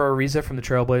 Trevor Ariza from the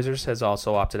Trailblazers has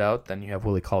also opted out. Then you have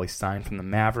Willie Cauley-Stein from the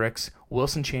Mavericks,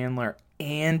 Wilson Chandler,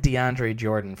 and DeAndre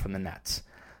Jordan from the Nets.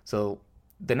 So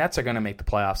the Nets are going to make the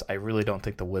playoffs. I really don't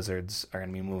think the Wizards are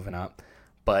going to be moving up.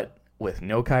 But with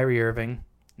no Kyrie Irving,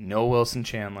 no Wilson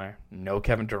Chandler, no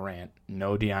Kevin Durant,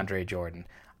 no DeAndre Jordan,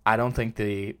 I don't think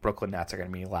the Brooklyn Nets are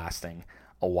going to be lasting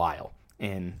a while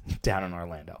down in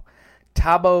Orlando.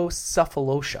 Thabo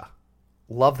Sefolosha,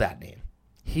 love that name.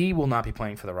 He will not be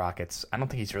playing for the Rockets. I don't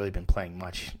think he's really been playing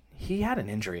much. He had an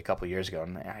injury a couple years ago,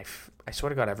 and I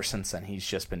swear to God, ever since then, he's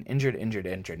just been injured,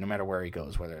 no matter where he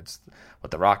goes, whether it's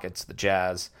with the Rockets, the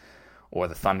Jazz, or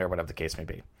the Thunder, whatever the case may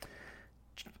be.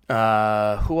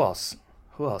 Who else?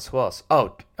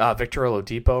 Oh, Victor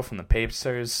Oladipo from the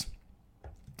Pacers.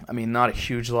 I mean, not a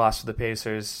huge loss for the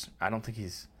Pacers. I don't think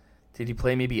did he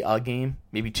play maybe a game,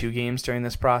 maybe 2 games during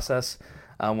this process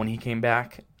when he came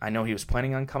back? I know he was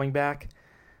planning on coming back.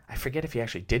 I forget if he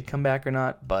actually did come back or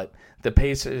not, but the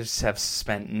Pacers have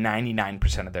spent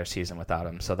 99% of their season without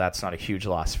him, so that's not a huge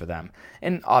loss for them.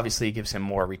 And obviously it gives him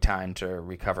more time to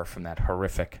recover from that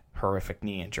horrific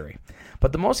knee injury.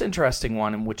 But the most interesting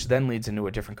one, which then leads into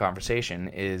a different conversation,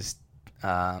 is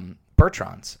Tavis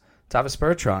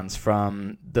Bertans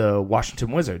from the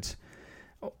Washington Wizards.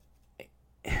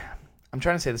 I'm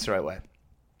trying to say this the right way.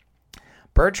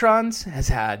 Bertans has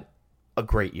had a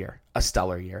great year, a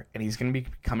stellar year, and he's going to be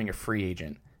becoming a free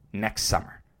agent next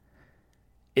summer.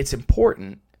 It's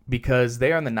important because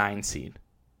they are in the 9 seed.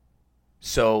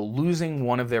 So losing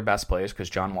one of their best players, because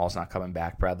John Wall's not coming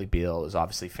back, Bradley Beal is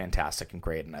obviously fantastic and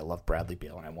great, and I love Bradley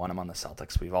Beal, and I want him on the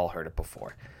Celtics. We've all heard it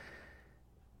before.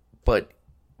 But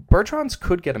Bertans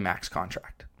could get a max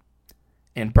contract.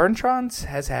 And Bertans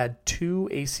has had 2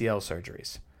 ACL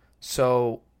surgeries.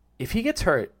 So if he gets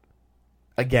hurt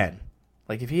again,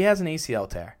 like if he has an ACL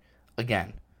tear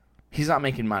again, he's not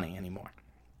making money anymore.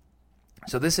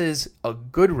 So this is a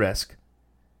good risk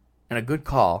and a good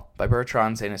call by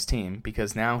Bertans and his team,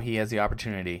 because now he has the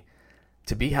opportunity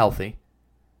to be healthy.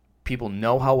 People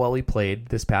know how well he played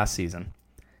this past season,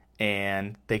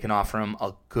 and they can offer him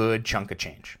a good chunk of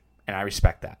change, and I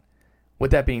respect that.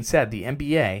 With that being said, the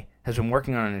NBA has been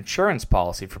working on an insurance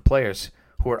policy for players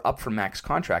who are up for max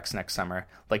contracts next summer,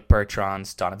 like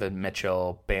Bertans, Donovan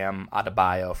Mitchell, Bam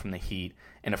Adebayo from the Heat,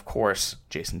 and of course,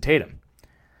 Jason Tatum.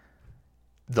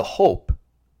 The hope,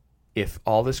 if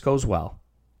all this goes well,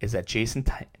 is that Jason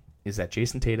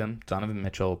Tatum, Donovan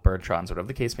Mitchell, Bertans, whatever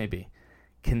the case may be,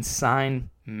 can sign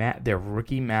their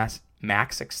rookie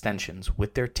max extensions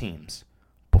with their teams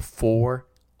before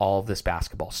all of this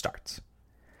basketball starts.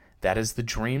 That is the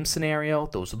dream scenario.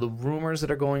 Those are the rumors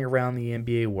that are going around the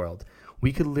NBA world.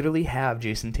 We could literally have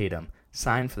Jason Tatum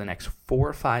sign for the next 4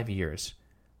 or 5 years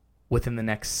within the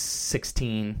next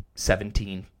 16,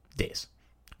 17 days,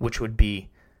 which would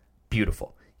be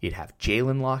beautiful. You'd have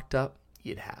Jalen locked up.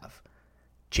 You'd have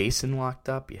Jason locked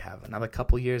up. You'd have another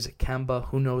couple years at Kemba.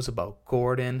 Who knows about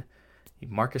Gordon?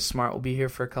 Marcus Smart will be here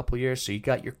for a couple years. So you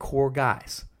got your core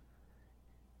guys.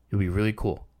 It would be really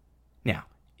cool. Now,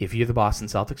 if you're the Boston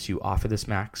Celtics, you offer this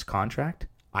max contract?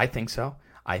 I think so.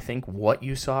 I think what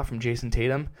you saw from Jason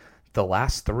Tatum the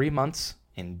last 3 months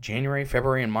in January,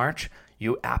 February, and March,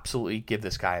 you absolutely give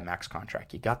this guy a max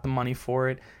contract. You got the money for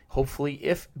it. Hopefully,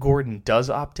 if Gordon does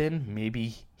opt in,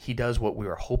 maybe he does what we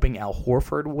were hoping Al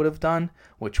Horford would have done,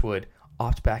 which would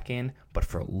opt back in, but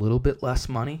for a little bit less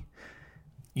money.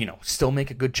 Still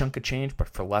make a good chunk of change, but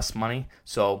for less money.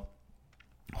 So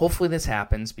hopefully this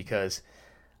happens, because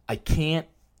I can't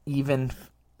even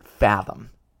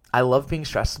fathom. I love being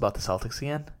stressed about the Celtics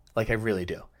again. Like, I really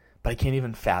do. But I can't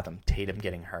even fathom Tatum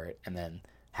getting hurt and then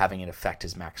having it affect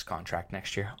his max contract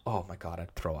next year. Oh, my God,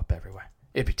 I'd throw up everywhere.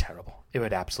 It'd be terrible. It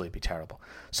would absolutely be terrible.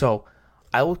 So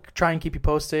I will try and keep you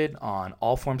posted on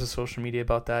all forms of social media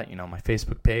about that. My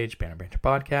Facebook page, Banner Banter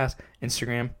Podcast,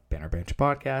 Instagram, Banner Banter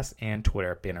Podcast, and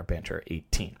Twitter, Banner Banter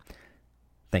 18.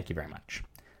 Thank you very much.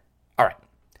 All right.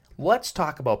 let's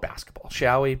talk about basketball,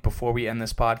 shall we? Before we end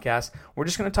this podcast, we're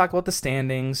just going to talk about the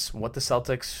standings, who the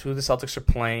Celtics are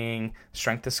playing,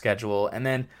 strength of schedule, and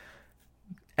then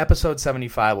episode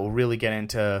 75 will really get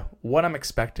into what I'm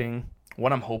expecting,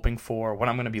 what I'm hoping for, what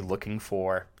I'm going to be looking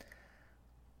for,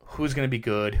 who's going to be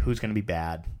good, who's going to be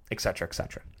bad, etc.,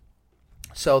 etc.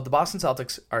 So the Boston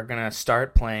Celtics are going to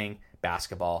start playing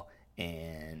basketball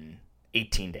in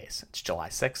 18 days. It's July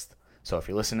 6th. So if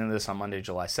you're listening to this on Monday,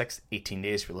 July 6th, 18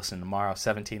 days. If you're listening tomorrow,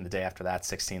 17, the day after that,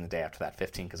 16, the day after that,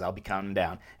 15, because I'll be counting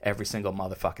down every single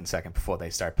motherfucking second before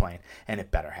they start playing, and it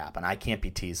better happen. I can't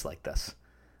be teased like this.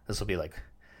 It'll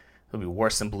be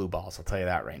worse than blue balls, I'll tell you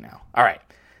that right now. All right.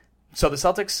 So the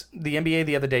Celtics, the NBA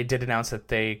the other day did announce that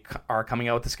they are coming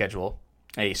out with a schedule,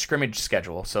 a scrimmage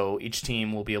schedule. So each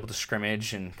team will be able to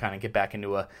scrimmage and kind of get back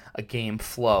into a game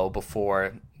flow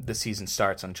before the season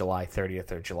starts on July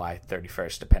 30th or July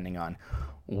 31st, depending on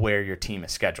where your team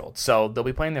is scheduled. So they'll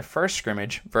be playing their first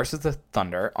scrimmage versus the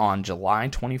Thunder on July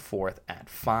 24th at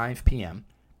 5 p.m.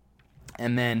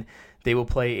 And then they will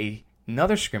play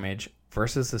another scrimmage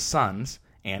versus the Suns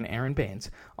and Aaron Baines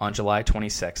on July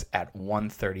 26th at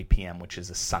 1:30 p.m., which is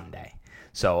a Sunday.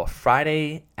 So a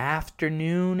Friday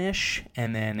afternoon-ish,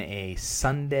 and then a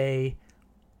Sunday,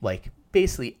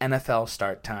 basically NFL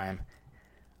start time.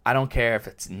 I don't care if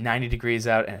it's 90 degrees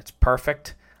out and it's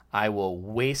perfect. I will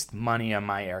waste money on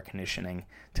my air conditioning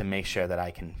to make sure that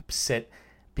I can sit,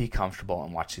 be comfortable,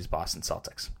 and watch these Boston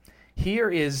Celtics. Here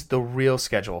is the real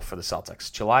schedule for the Celtics.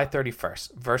 July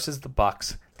 31st versus the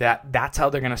Bucks. That's how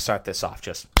they're going to start this off.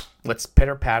 Just let's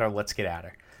pitter-patter, let's get at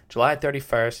her. July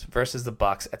 31st versus the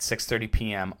Bucks at 6:30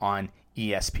 p.m. on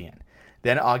ESPN.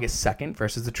 Then August 2nd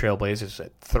versus the Trailblazers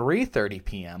at 3:30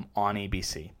 p.m. on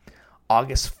ABC.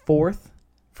 August 4th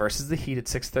versus the Heat at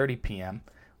 6:30 p.m.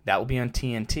 That will be on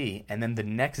TNT. And then the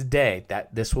next day,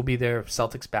 this will be their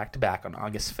Celtics back-to-back on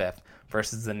August 5th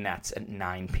versus the Nets at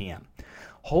 9 p.m.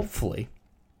 Hopefully,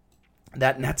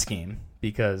 that Nets game,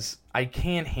 because I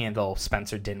can't handle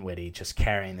Spencer Dinwiddie just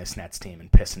carrying this Nets team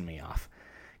and pissing me off.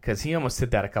 Because he almost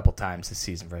did that a couple times this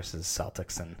season versus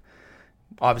Celtics. And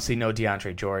obviously no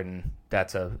DeAndre Jordan.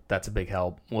 That's a big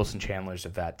help. Wilson Chandler's a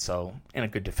vet, and a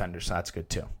good defender, so that's good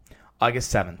too.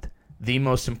 August 7th, the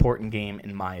most important game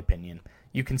in my opinion.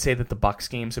 You can say that the Bucks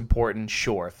game's important.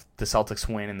 Sure, if the Celtics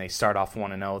win and they start off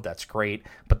 1-0, that's great.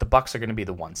 But the Bucks are going to be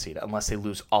the 1 seed unless they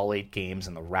lose all 8 games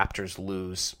and the Raptors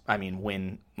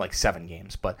win 7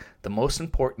 games. But the most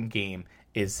important game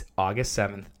is August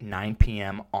 7th, 9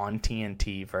 p.m. on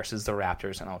TNT versus the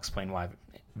Raptors, and I'll explain why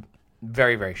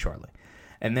very, very shortly.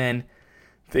 And then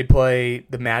they play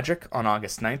the Magic on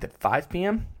August 9th at 5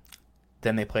 p.m.,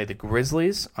 then they play the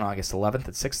Grizzlies on August 11th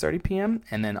at 6:30 p.m.,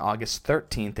 and then August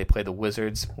 13th they play the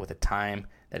Wizards with a time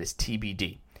that is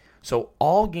TBD. So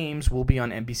all games will be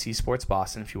on NBC Sports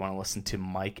Boston if you want to listen to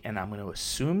Mike, and I'm going to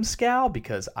assume Scal,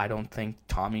 because I don't think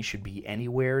Tommy should be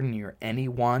anywhere near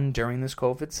anyone during this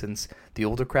COVID since the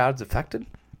older crowd's affected.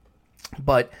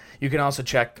 But you can also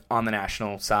check on the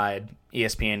national side,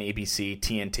 ESPN, ABC,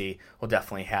 TNT will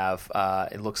definitely have,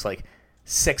 it looks like,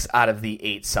 6 out of the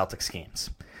 8 Celtics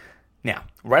games. Now,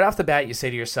 right off the bat, you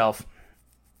say to yourself,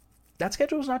 that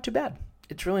schedule is not too bad.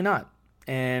 It's really not.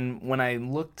 And when I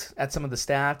looked at some of the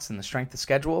stats and the strength of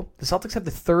schedule, the Celtics have the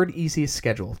 3rd easiest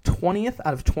schedule, 20th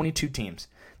out of 22 teams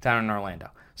down in Orlando.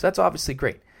 So that's obviously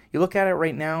great. You look at it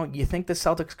right now, you think the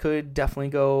Celtics could definitely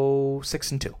go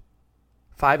 6-2,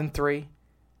 5-3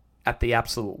 at the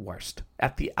absolute worst.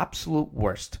 At the absolute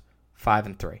worst,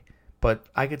 5-3. But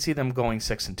I could see them going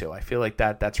 6-2. I feel like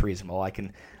that's reasonable. I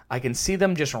can see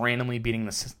them just randomly beating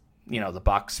the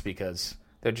Bucks because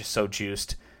they're just so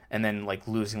juiced, and then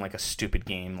losing a stupid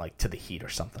game to the Heat or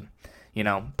something,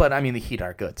 But I mean, the Heat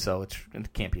are good, so it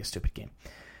can't be a stupid game.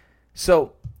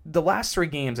 So the last 3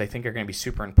 games I think are going to be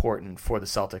super important for the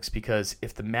Celtics, because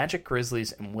if the Magic,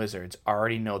 Grizzlies, and Wizards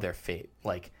already know their fate,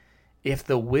 if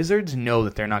the Wizards know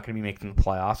that they're not going to be making the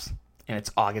playoffs and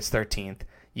it's August 13th,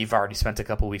 you've already spent a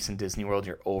couple weeks in Disney World,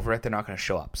 you're over it, they're not going to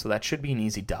show up. So that should be an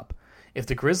easy dub. If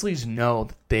the Grizzlies know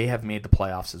that they have made the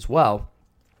playoffs as well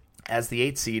as the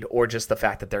 8th seed, or just the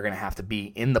fact that they're going to have to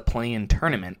be in the play-in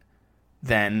tournament,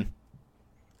 then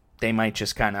they might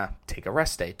just kind of take a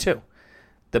rest day too.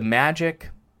 That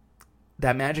Magic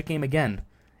game again,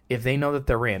 if they know that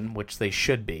they're in, which they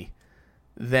should be,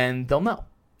 then they'll know.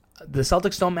 The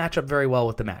Celtics don't match up very well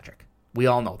with the Magic. We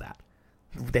all know that.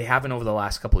 They haven't over the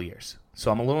last couple of years.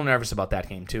 So I'm a little nervous about that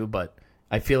game too, but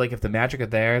I feel like if the Magic are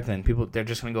there, then they're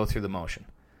just going to go through the motion.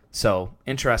 So,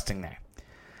 interesting there.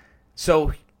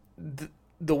 So,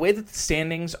 the way that the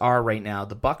standings are right now,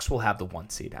 the Bucks will have the 1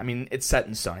 seed. I mean, it's set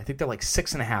in stone. I think they're like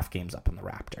 6.5 games up on the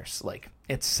Raptors. Like,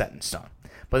 it's set in stone.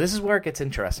 But this is where it gets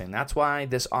interesting. That's why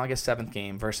this August 7th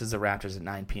game versus the Raptors at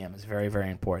 9 p.m. is very, very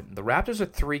important. The Raptors are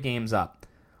 3 games up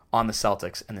on the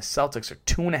Celtics, and the Celtics are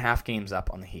 2.5 games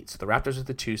up on the Heat. So the Raptors are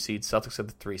the 2 seed, Celtics are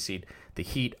the 3 seed, the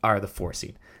Heat are the 4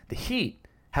 seed. The Heat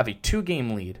have a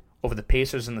 2-game lead over the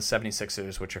Pacers and the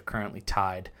 76ers, which are currently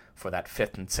tied for that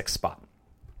 5th and 6th spot.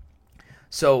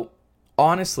 So,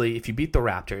 honestly, if you beat the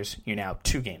Raptors, you're now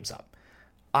 2 games up.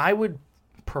 I would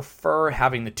prefer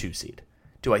having the 2 seed.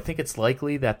 Do I think it's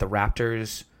likely that the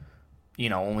Raptors,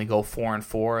 only go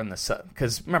 4-4 and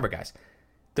because remember, guys,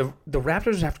 the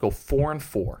Raptors would have to go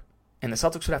 4-4, and the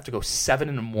Celtics would have to go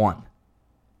 7-1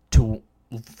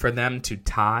 for them to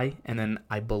tie, and then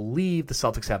I believe the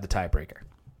Celtics have the tiebreaker.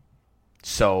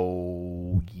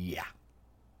 So, yeah,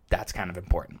 that's kind of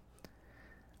important.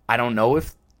 I don't know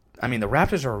the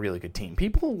Raptors are a really good team.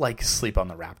 People sleep on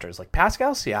the Raptors. Like,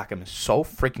 Pascal Siakam is so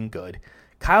freaking good.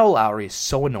 Kyle Lowry is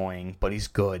so annoying, but he's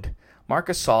good. Marc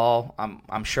Gasol,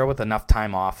 I'm sure with enough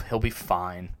time off, he'll be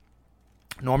fine.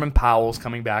 Norman Powell's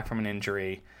coming back from an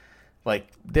injury. Like,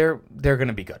 they're going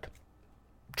to be good.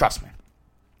 Trust me.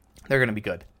 They're going to be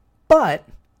good. But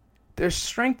their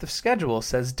strength of schedule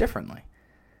says differently.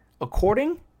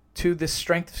 According to this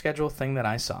strength of schedule thing that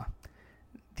I saw,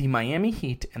 the Miami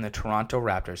Heat and the Toronto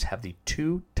Raptors have the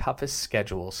 2 toughest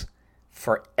schedules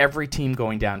for every team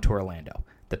going down to Orlando.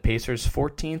 The Pacers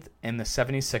 14th and the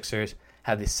 76ers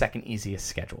have the 2nd easiest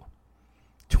schedule.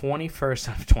 21st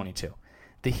out of 22.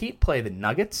 The Heat play the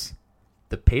Nuggets,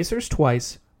 the Pacers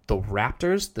twice, the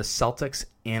Raptors, the Celtics,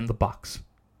 and the Bucks.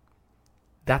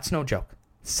 That's no joke.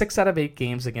 6 out of 8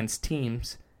 games against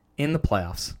teams in the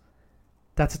playoffs.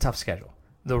 That's a tough schedule.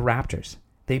 The Raptors,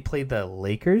 they play the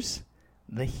Lakers,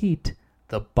 the Heat,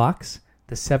 the Bucks,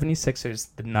 the 76ers,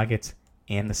 the Nuggets,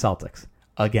 and the Celtics.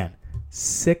 Again,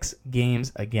 6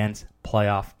 games against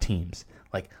playoff teams,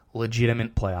 like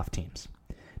legitimate playoff teams.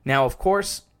 Now, of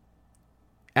course,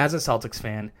 as a Celtics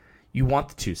fan, you want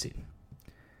the 2 seed.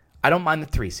 I don't mind the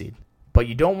 3 seed, but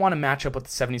you don't want to match up with the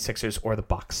 76ers or the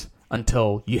Bucks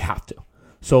until you have to.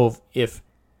 So if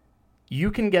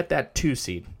you can get that 2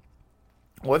 seed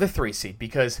or the 3 seed,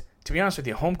 because to be honest with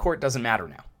you, home court doesn't matter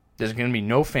now. There's going to be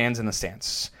no fans in the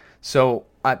stands. So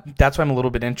that's why I'm a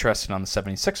little bit interested on the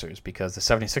 76ers, because the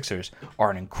 76ers are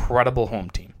an incredible home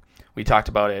team. We talked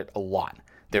about it a lot.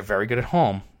 They're very good at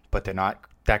home, but they're not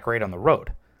that great on the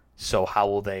road. So how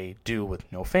will they do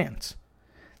with no fans?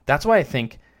 That's why I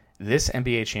think this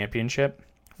NBA championship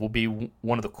will be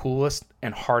one of the coolest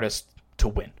and hardest to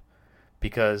win,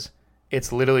 because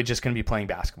it's literally just going to be playing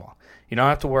basketball. You don't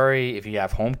have to worry if you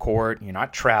have home court, you're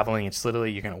not traveling. It's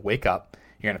literally you're going to wake up,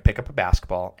 you're going to pick up a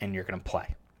basketball, and you're going to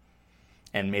play.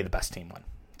 And may the best team win.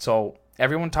 So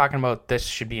everyone talking about this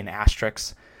should be an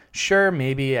asterisk. Sure,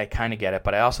 maybe I kind of get it,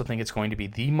 but I also think it's going to be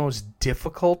the most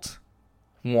difficult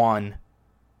one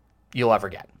you'll ever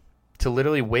get. To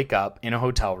literally wake up in a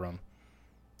hotel room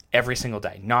every single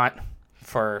day. Not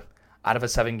for out of a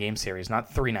 7-game series,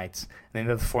 not 3 nights. And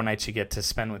then the 4 nights you get to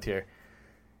spend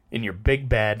in your big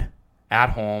bed,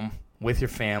 at home, with your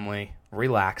family,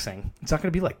 relaxing. It's not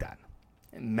going to be like that.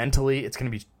 And mentally, it's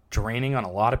going to be draining on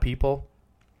a lot of people.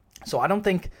 So I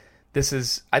think this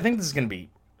is going to be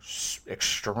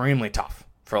extremely tough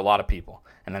for a lot of people.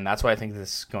 And then that's why I think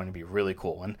this is going to be really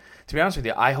cool. And to be honest with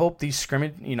you, I hope these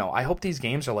I hope these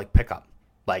games are like pickup.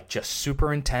 Like just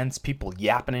super intense, people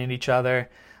yapping at each other.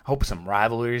 I hope some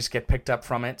rivalries get picked up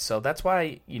from it. So that's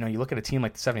why, you look at a team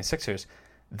like the 76ers,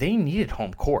 they needed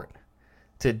home court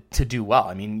to do well.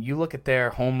 I mean, you look at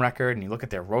their home record and you look at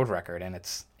their road record, and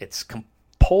it's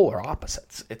polar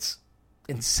opposites. It's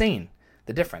insane,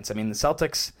 the difference. I mean, the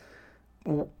Celtics,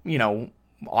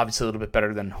 obviously a little bit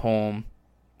better than home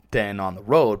than on the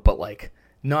road, but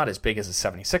not as big as the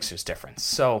 76ers difference.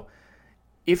 So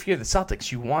if you're the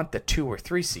Celtics, you want the 2 or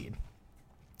 3 seed,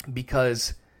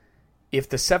 because if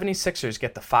the 76ers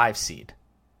get the 5 seed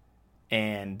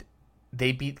and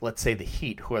they beat, let's say, the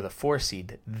Heat, who are the 4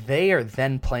 seed, they are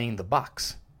then playing the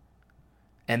Bucks.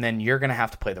 And then you're going to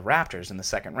have to play the Raptors in the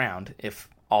second round if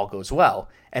all goes well.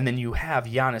 And then you have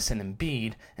Giannis and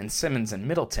Embiid and Simmons and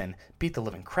Middleton beat the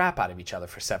living crap out of each other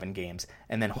for 7 games.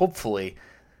 And then hopefully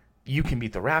you can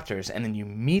beat the Raptors, and then you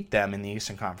meet them in the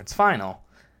Eastern Conference Final.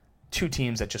 2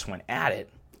 teams that just went at it.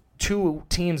 2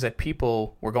 teams that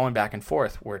people were going back and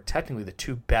forth were technically the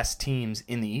 2 best teams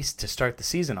in the East to start the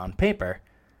season on paper.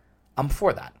 I'm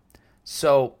for that.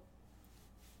 So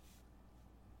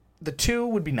the 2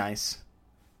 would be nice.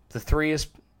 The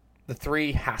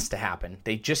 3 has to happen.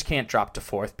 They just can't drop to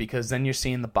 4th, because then you're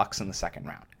seeing the Bucks in the second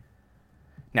round.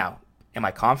 Now, am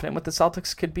I confident with the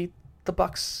Celtics could beat the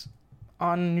Bucks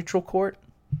on neutral court?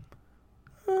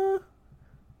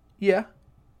 Yeah,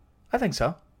 I think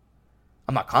so.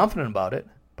 I'm not confident about it,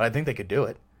 but I think they could do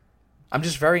it. I'm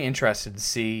just very interested to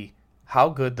see how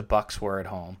good the Bucks were at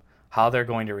home, how they're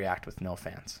going to react with no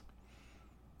fans.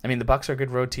 I mean, the Bucks are a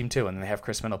good road team too, and they have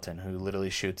Chris Middleton, who literally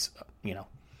shoots,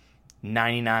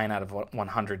 99 out of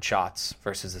 100 shots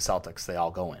versus the Celtics. They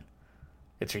all go in.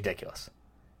 It's ridiculous.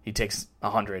 He takes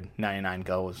 100, 99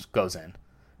 goes in.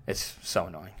 It's so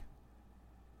annoying.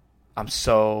 I'm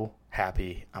so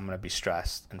happy. I'm going to be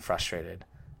stressed and frustrated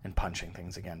and punching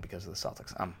things again because of the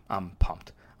Celtics. I'm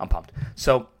pumped.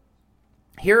 So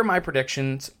here are my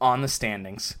predictions on the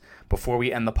standings before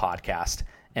we end the podcast.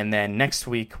 And then next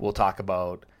week we'll talk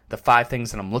about the 5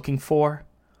 things that I'm looking for,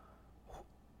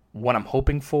 what I'm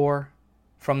hoping for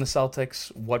from the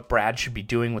Celtics, what Brad should be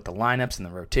doing with the lineups and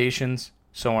the rotations,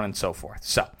 so on and so forth.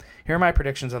 So here are my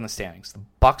predictions on the standings. The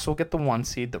Bucks will get the 1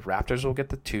 seed. The Raptors will get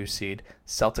the 2 seed.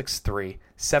 Celtics 3.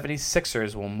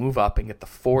 76ers will move up and get the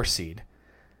 4 seed.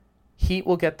 Heat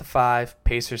will get the 5.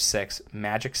 Pacers 6.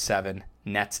 Magic 7.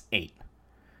 Nets 8.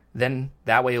 Then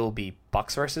that way it will be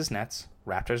Bucks versus Nets,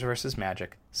 Raptors versus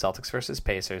Magic, Celtics versus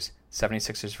Pacers,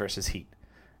 76ers versus Heat.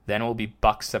 Then it will be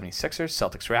Bucks 76ers,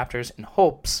 Celtics Raptors, in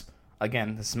hopes,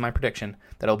 again, this is my prediction,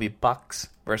 that it will be Bucks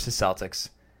versus Celtics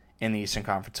in the Eastern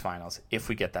Conference Finals if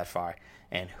we get that far.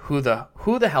 And who the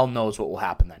hell knows what will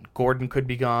happen then? Gordon could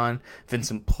be gone.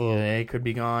 Vincent Play could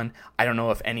be gone. I don't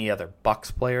know if any other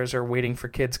Bucks players are waiting for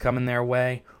kids coming their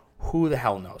way. Who the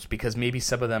hell knows? Because maybe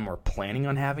some of them were planning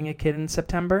on having a kid in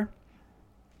September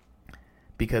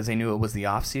because they knew it was the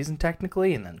off season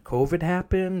technically, and then COVID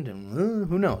happened, and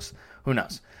who knows? Who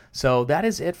knows? So that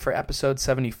is it for episode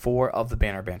 74 of the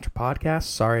Banner Banter podcast.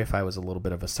 Sorry if I was a little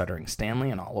bit of a stuttering Stanley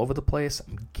and all over the place.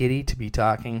 I'm giddy to be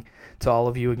talking to all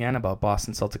of you again about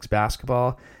Boston Celtics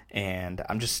basketball, and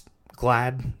I'm just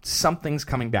glad something's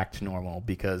coming back to normal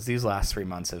because these last 3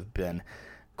 months have been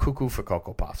cuckoo for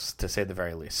Cocoa Puffs, to say the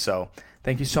very least. So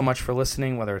thank you so much for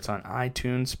listening, whether it's on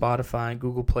iTunes, Spotify,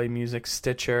 Google Play Music,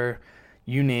 Stitcher,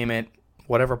 you name it,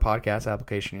 whatever podcast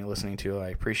application you're listening to. I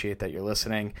appreciate that you're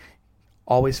listening.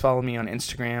 Always follow me on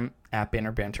Instagram at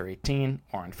BannerBanter18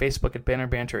 or on Facebook at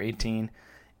BannerBanter18.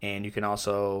 And you can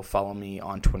also follow me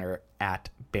on Twitter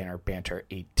at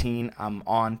BannerBanter18. I'm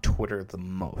on Twitter the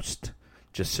most,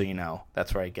 just so you know.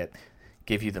 That's where I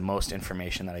give you the most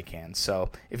information that I can.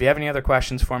 So if you have any other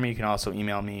questions for me, you can also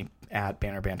email me at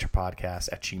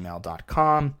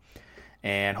bannerbanterpodcast@gmail.com.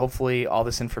 And hopefully all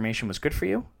this information was good for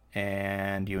you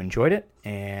and you enjoyed it.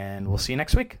 And we'll see you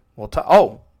next week. We'll talk.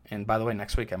 Oh, and by the way,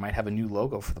 next week I might have a new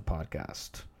logo for the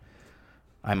podcast.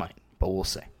 I might, but we'll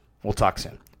see. We'll talk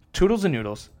soon. Toodles and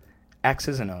noodles,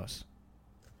 X's and O's.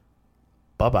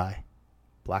 Bye-bye.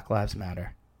 Black Lives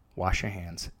Matter. Wash your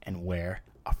hands and wear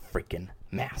a freaking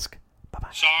mask.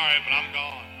 Bye-bye. Sorry, but I'm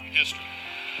gone. I'm history.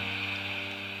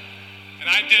 And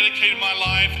I dedicated my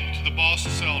life to the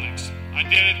Boston Celtics. I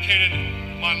dedicated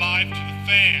my life to the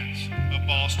fans of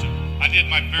Boston. I did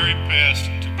my very best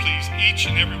to please each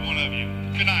and every one of you.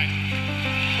 Good night.